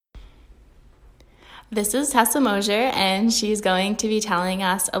This is Tessa Mosier, and she's going to be telling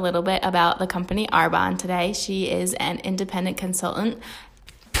us a little bit about the company Arbonne today. She is an independent consultant.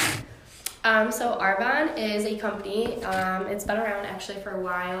 So Arbonne is a company. It's been around actually for a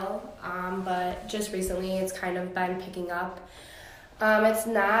while, but just recently it's kind of been picking up. It's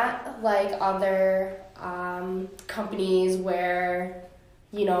not like other companies where,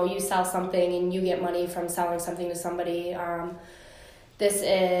 you sell something and you get money from selling something to somebody. This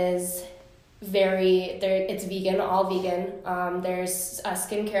is it's vegan, all vegan. There's a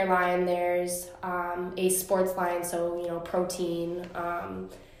skincare line, there's a sports line, so, protein,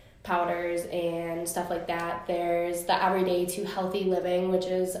 powders and stuff like that. There's the Everyday to Healthy Living, which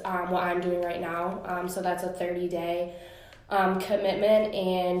is what I'm doing right now. So that's a 30-day commitment,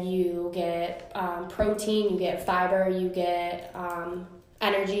 and you get protein, you get fiber, you get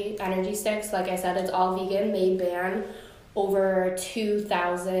energy sticks. Like I said, it's all vegan. They ban over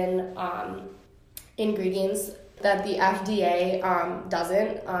 2,000 ingredients that the FDA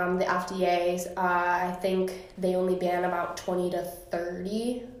doesn't. The FDA, I think they only ban about 20 to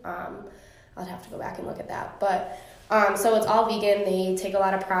 30. I'd have to go back and look at that. But so it's all vegan. They take a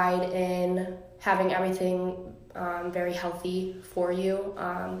lot of pride in having everything very healthy for you.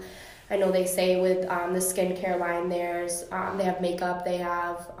 I know they say with the skincare line, they have makeup, they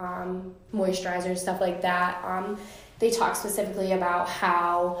have moisturizers, stuff like that. They talk specifically about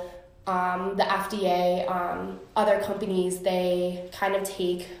how the FDA, other companies, they kind of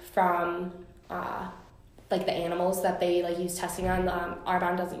take from like the animals that they use testing on.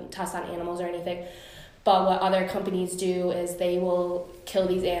 Arbonne doesn't test on animals or anything, but what other companies do is they will kill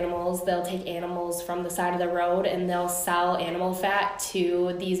these animals. They'll take animals from the side of the road and they'll sell animal fat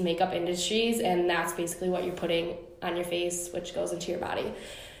to these makeup industries, and that's basically what you're putting on your face, which goes into your body.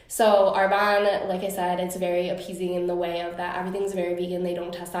 So Arbonne, like I said, it's very appeasing in the way of that everything's very vegan. They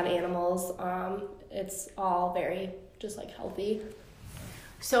don't test on animals. It's all very just healthy.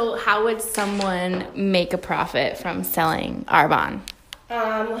 So how would someone make a profit from selling Arbonne?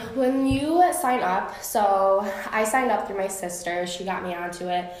 When you sign up, so I signed up through my sister. She got me onto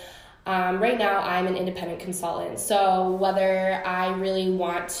it. Right now I'm an independent consultant. So whether I really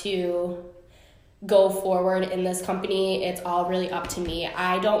want to go forward in this company, it's all really up to me.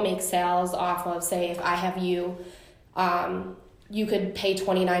 I don't make sales off of, say, if I have you, you could pay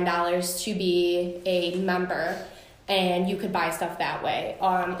 $29 to be a member and you could buy stuff that way.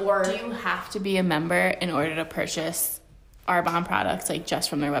 Or do you have to be a member in order to purchase Arbonne products, just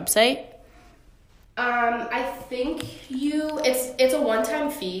from their website? I think it's a one-time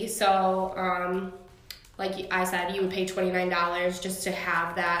fee. So, like I said, you would pay $29 just to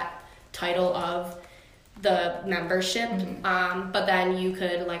have that title of the membership. Mm-hmm. But then you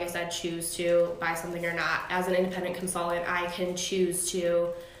could, like I said, choose to buy something or not. As an independent consultant, I can choose to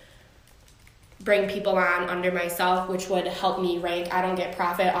bring people on under myself, which would help me rank. I don't get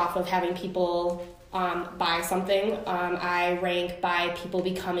profit off of having people buy something. I rank by people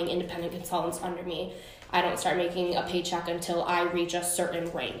becoming independent consultants under me. I don't start making a paycheck until I reach a certain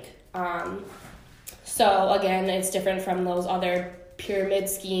rank. So again, it's different from those other pyramid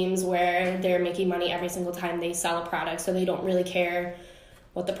schemes where they're making money every single time they sell a product, so they don't really care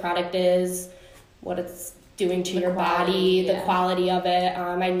what the product is, what it's doing to your body, the quality of it.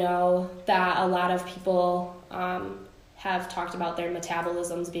 I know that a lot of people have talked about their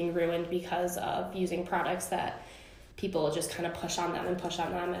metabolisms being ruined because of using products that people just kind of push on them,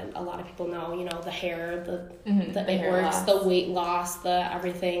 and a lot of people know, the hair, the hair loss, the weight loss, the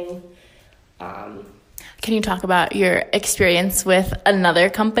everything. Can you talk about your experience with another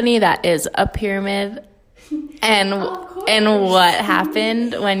company that is a pyramid and what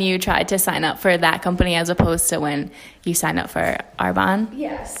happened when you tried to sign up for that company as opposed to when you signed up for Arbonne?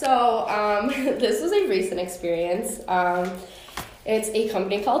 Yeah, so this was a recent experience. It's a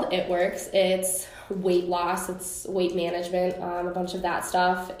company called It Works. It's weight loss, it's weight management, a bunch of that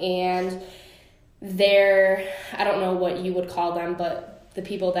stuff. And I don't know what you would call them, but the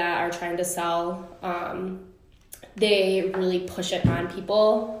people that are trying to sell, they really push it on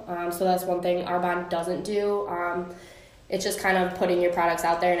people. So that's one thing Arbonne doesn't do. It's just kind of putting your products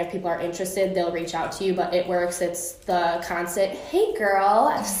out there, and if people are interested, they'll reach out to you. But It Works, it's the constant, hey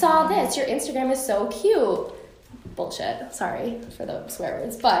girl, I saw this, your Instagram is so cute. Bullshit. Sorry for the swear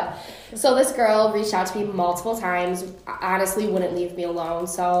words. But so this girl reached out to me multiple times, honestly wouldn't leave me alone.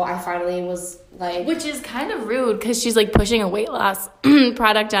 So I finally was like... Which is kind of rude because she's pushing a weight loss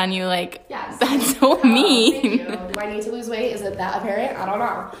product on you. Yes. That's so mean. Thank you. Do I need to lose weight? Is it that apparent? I don't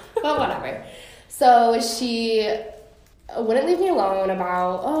know. But whatever. So she wouldn't leave me alone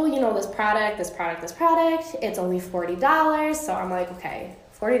about, this product. It's only $40. So I'm like, okay,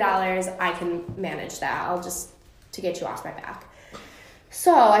 $40, I can manage that. I'll just, to get you off my back.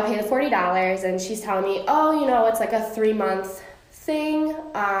 So I pay the $40 and she's telling me, oh, you know, it's like a 3-month thing.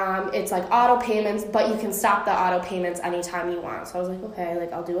 It's like auto payments, but you can stop the auto payments anytime you want. So I was like, okay,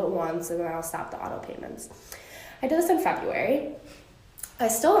 like I'll do it once and then I'll stop the auto payments. I did this in February. I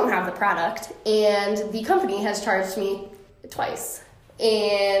still don't have the product, and the company has charged me twice.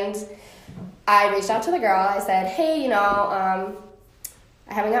 And I reached out to the girl. I said, hey, you know,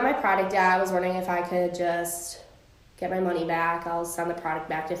 I haven't got my product yet. I was wondering if I could just get my money back. I'll send the product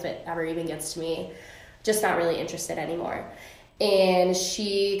back if it ever even gets to me. Just not really interested anymore. And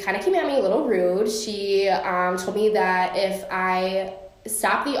she kind of came at me a little rude. She told me that if I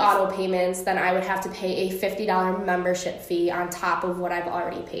stop the auto payments, then I would have to pay a $50 membership fee on top of what I've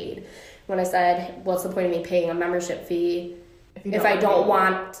already paid. When I said, what's the point of me paying a membership fee if I don't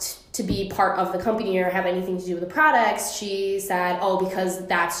want to be part of the company or have anything to do with the products? She said, oh, because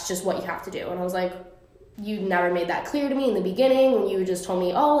that's just what you have to do. And I was like, you never made that clear to me in the beginning when you just told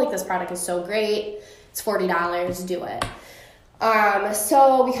me, oh, like this product is so great, it's $40, do it.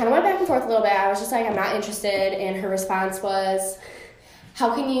 So we kind of went back and forth a little bit. I was just like, I'm not interested. And her response was,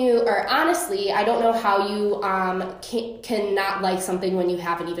 how can you, or honestly, I don't know how you can not like something when you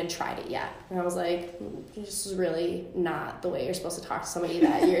haven't even tried it yet. And I was like, this is really not the way you're supposed to talk to somebody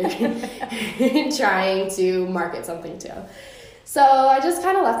that you're trying to market something to. So I just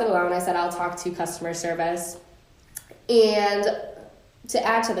kind of left it alone. I said, I'll talk to customer service. And to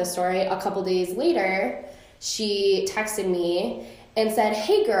add to the story, a couple days later, she texted me and said,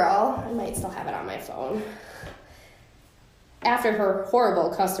 hey girl, I might still have it on my phone. After her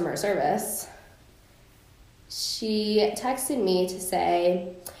horrible customer service, she texted me to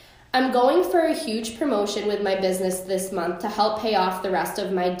say, I'm going for a huge promotion with my business this month to help pay off the rest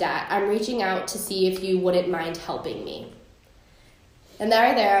of my debt. I'm reaching out to see if you wouldn't mind helping me. And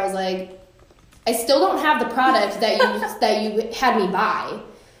right there, I was like, I still don't have the product that you had me buy.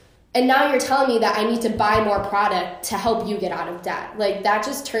 And now you're telling me that I need to buy more product to help you get out of debt. Like, that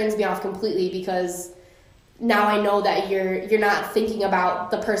just turns me off completely, because now I know that you're not thinking about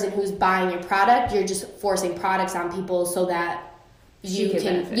the person who's buying your product. You're just forcing products on people so that you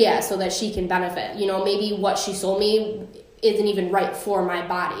can so that she can benefit. You know, maybe what she sold me isn't even right for my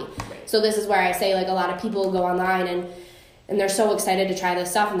body. Right. So this is where I say, like, a lot of people go online and they're so excited to try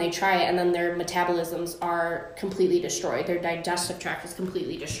this stuff, and they try it, and then their metabolisms are completely destroyed. Their digestive tract is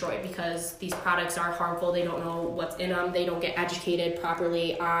completely destroyed because these products are harmful. They don't know what's in them. They don't get educated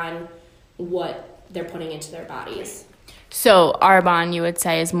properly on what they're putting into their bodies. So Arbonne, you would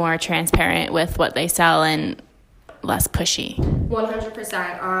say, is more transparent with what they sell and less pushy.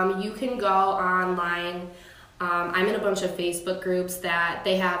 100%. You can go online. I'm in a bunch of Facebook groups that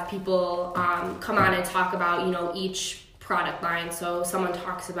they have people come on and talk about, you know, each product line. So someone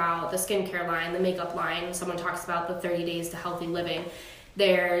talks about the skincare line, the makeup line. Someone talks about the 30 days to healthy living.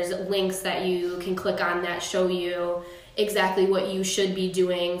 There's links that you can click on that show you exactly what you should be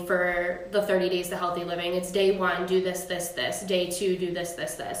doing for the 30 days to healthy living. It's day 1, do this, this, this. Day 2, do this,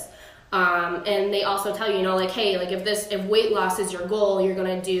 this, this. And they also tell you, you know, like, hey, like if weight loss is your goal, you're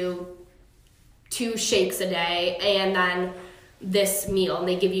going to do 2 shakes a day and then this meal, and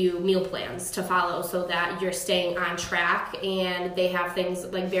they give you meal plans to follow so that you're staying on track. And they have things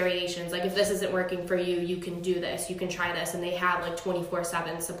like variations, like if this isn't working for you, you can do this, you can try this. And they have like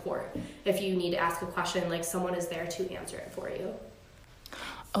 24/7 support. If you need to ask a question, like someone is there to answer it for you.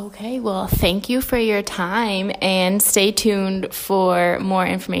 Okay, well, thank you for your time, and stay tuned for more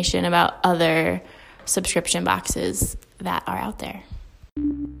information about other subscription boxes that are out there.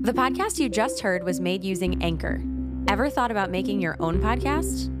 The podcast you just heard was made using Anchor. Ever thought about making your own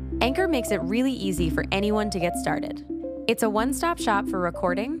podcast? Anchor makes it really easy for anyone to get started. It's a one-stop shop for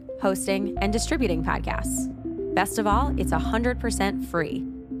recording, hosting, and distributing podcasts. Best of all, it's 100% free.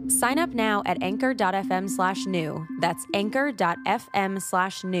 Sign up now at anchor.fm/new. That's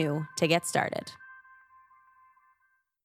anchor.fm/new to get started.